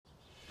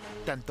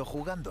tanto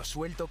jugando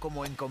suelto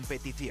como en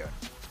competición.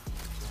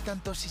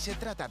 Tanto si se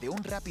trata de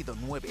un rápido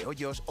 9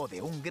 hoyos o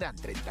de un gran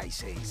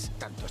 36.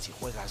 Tanto si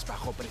juegas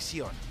bajo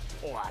presión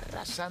o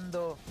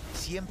arrasando,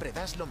 siempre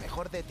das lo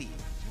mejor de ti.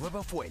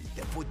 Nuevo Fuel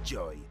de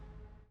FootJoy.